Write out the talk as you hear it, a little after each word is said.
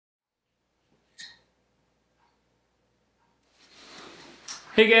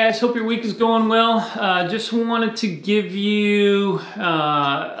Hey guys, hope your week is going well. Just wanted to give you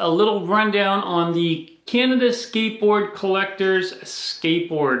a little rundown on the Canada Skateboard Collector's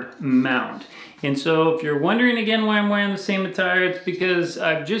skateboard mount. And so if you're wondering again why I'm wearing the same attire, it's because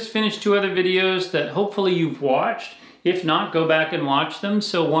I've just finished two other videos that hopefully you've watched. If not, go back and watch them.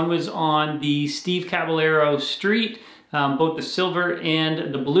 So one was on the Steve Caballero Street, both the silver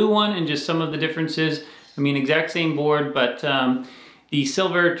and the blue one, and just some of the differences. I mean, exact same board, but the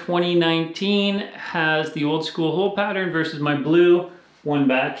silver 2019 has the old school hole pattern versus my blue one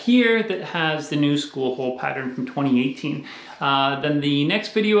back here that has the new school hole pattern from 2018. Then the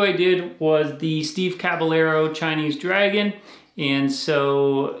next video I did was the Steve Caballero Chinese Dragon. And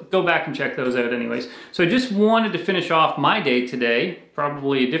so go back and check those out anyways. So I just wanted to finish off my day today,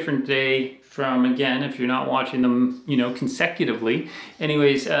 probably a different day from, again, if you're not watching them, you know, consecutively.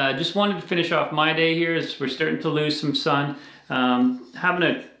 Anyways, just wanted to finish off my day here as we're starting to lose some sun. Having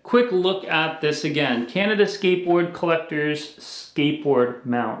a quick look at this again, Canada Skateboard Collector's skateboard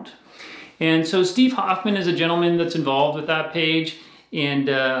mount. And so Steve Hoffman is a gentleman that's involved with that page, and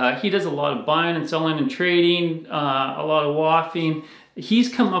he does a lot of buying and selling and trading, a lot of waffing.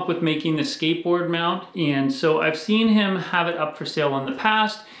 He's come up with making the skateboard mount, and so I've seen him have it up for sale in the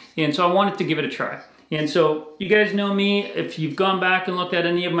past, and so I wanted to give it a try. And so you guys know me, if you've gone back and looked at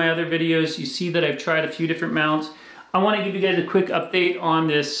any of my other videos, you see that I've tried a few different mounts. I want to give you guys a quick update on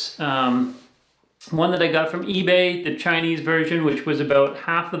this one that I got from eBay, the Chinese version, which was about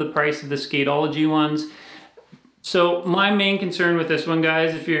half of the price of the Skateology ones. So my main concern with this one,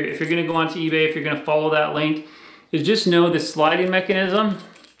 guys, if you're going to go onto eBay, if you're going to follow that link, is just know the sliding mechanism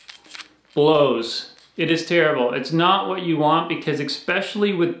blows. It is terrible. It's not what you want because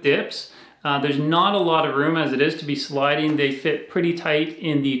especially with dips, there's not a lot of room as it is to be sliding. They fit pretty tight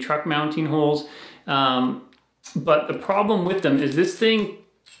in the truck mounting holes. But the problem with them is this thing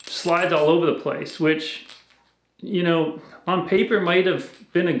slides all over the place, which, you know, on paper might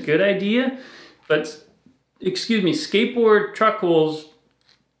have been a good idea, but, excuse me, skateboard truck holes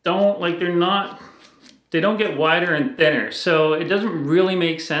don't, like, they don't get wider and thinner, so it doesn't really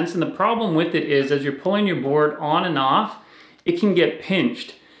make sense. And the problem with it is, as you're pulling your board on and off, it can get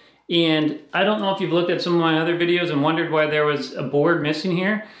pinched. And I don't know if you've looked at some of my other videos and wondered why there was a board missing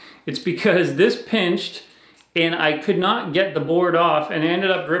here. It's because this pinched, and I could not get the board off, and I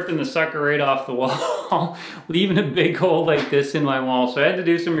ended up ripping the sucker right off the wall, leaving a big hole like this in my wall. So I had to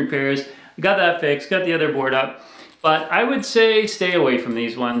do some repairs. I got that fixed, got the other board up. But I would say stay away from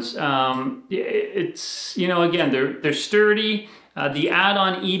these ones. It's, you know, again, they're sturdy. The ad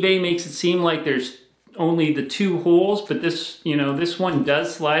on eBay makes it seem like there's only the two holes, but this, you know, this one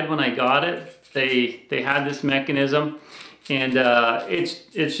does slide when I got it. They had this mechanism, and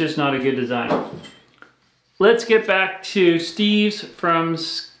it's just not a good design. Let's get back to Steve's from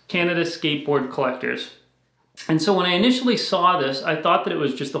Canada Skateboard Collectors. And so when I initially saw this, I thought that it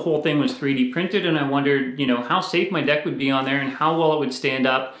was just the whole thing was 3D printed, and I wondered, you know, how safe my deck would be on there and how well it would stand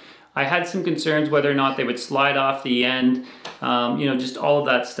up. I had some concerns whether or not they would slide off the end, you know, just all of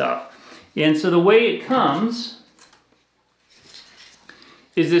that stuff. And so the way it comes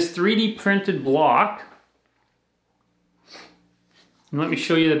is this 3D printed block. And let me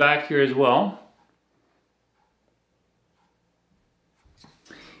show you the back here as well.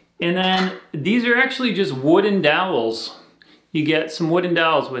 And then these are actually just wooden dowels. You get some wooden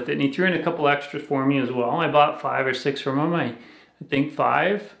dowels with it, and he threw in a couple extras for me as well. I bought 5 or 6 from him, I think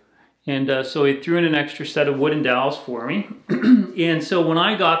 5. And so he threw in an extra set of wooden dowels for me. And so when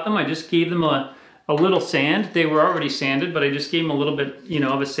I got them, I just gave them a little sand. They were already sanded, but I just gave them a little bit, you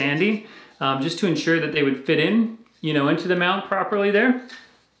know, of a sanding, just to ensure that they would fit in, you know, into the mount properly there.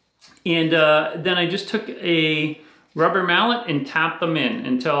 And then I just took a rubber mallet and tapped them in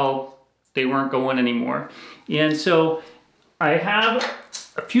until they weren't going anymore. And so I have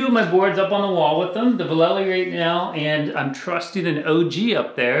a few of my boards up on the wall with them, the Vallely right now, and I'm trusting an OG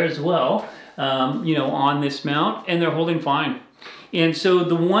up there as well, you know, on this mount, and they're holding fine. And so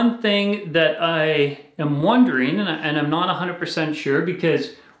the one thing that I am wondering, and I'm not 100% sure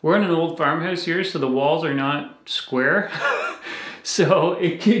because we're in an old farmhouse here, so the walls are not square. So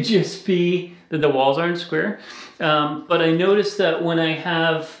it could just be that the walls aren't square. But I noticed that when I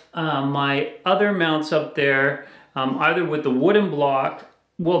have my other mounts up there, either with the wooden block,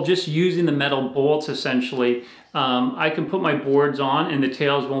 well, just using the metal bolts essentially, I can put my boards on and the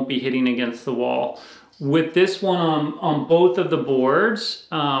tails won't be hitting against the wall. With this one on both of the boards,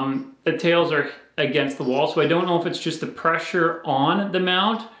 the tails are against the wall, so I don't know if it's just the pressure on the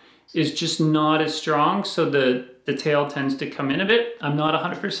mount is just not as strong, so the tail tends to come in a bit. I'm not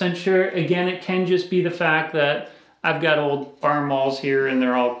 100% sure. Again, it can just be the fact that I've got old barn walls here and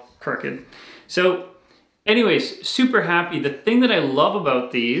they're all crooked. So anyways, super happy. The thing that I love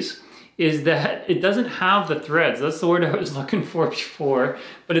about these is that it doesn't have the threads. That's the word I was looking for before,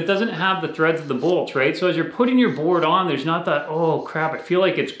 but it doesn't have the threads of the bolts, right? So as you're putting your board on, there's not that, oh crap, I feel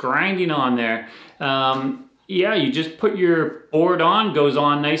like it's grinding on there. Yeah, you just put your board on, goes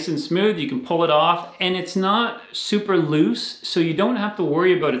on nice and smooth, you can pull it off, and it's not super loose, so you don't have to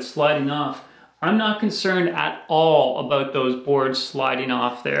worry about it sliding off. I'm not concerned at all about those boards sliding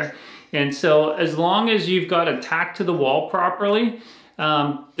off there. And so as long as you've got it tacked to the wall properly,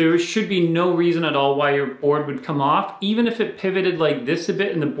 there should be no reason at all why your board would come off. Even if it pivoted like this a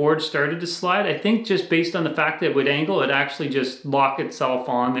bit and the board started to slide, I think just based on the fact that it would angle, it'd actually just lock itself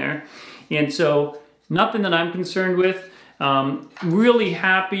on there. And so nothing that I'm concerned with. Really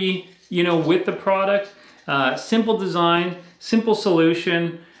happy, you know, with the product. Simple design, simple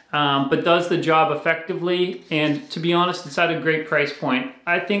solution, but does the job effectively. And to be honest, it's at a great price point.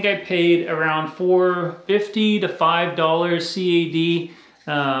 I think I paid around $4.50 to $5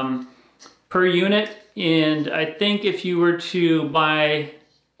 CAD per unit. And I think if you were to buy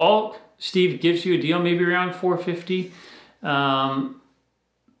bulk, Steve gives you a deal maybe around $4.50.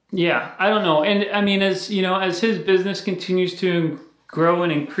 Yeah, I don't know. And I mean, as you know, as his business continues to grow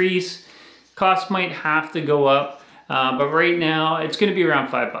and increase, costs might have to go up. But right now it's going to be around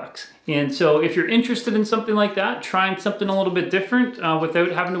 $5. And so if you're interested in something like that, trying something a little bit different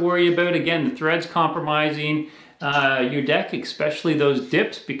without having to worry about, again, the threads compromising your deck, especially those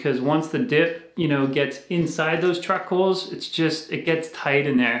dips, because once the dip, you know, gets inside those truck holes, it gets tight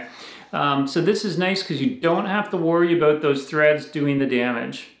in there. So this is nice because you don't have to worry about those threads doing the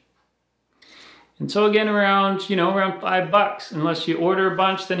damage. And so again, around, you know, around $5. Unless you order a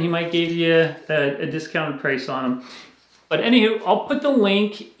bunch, then he might give you a discounted price on them. But anywho, I'll put the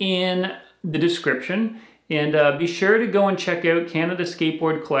link in the description, and be sure to go and check out Canada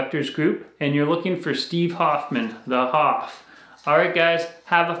Skateboard Collectors Group, and you're looking for Steve Hoffman, the Hoff. All right, guys,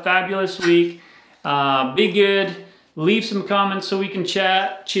 have a fabulous week. Be good. Leave some comments so we can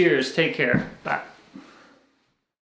chat. Cheers. Take care. Bye.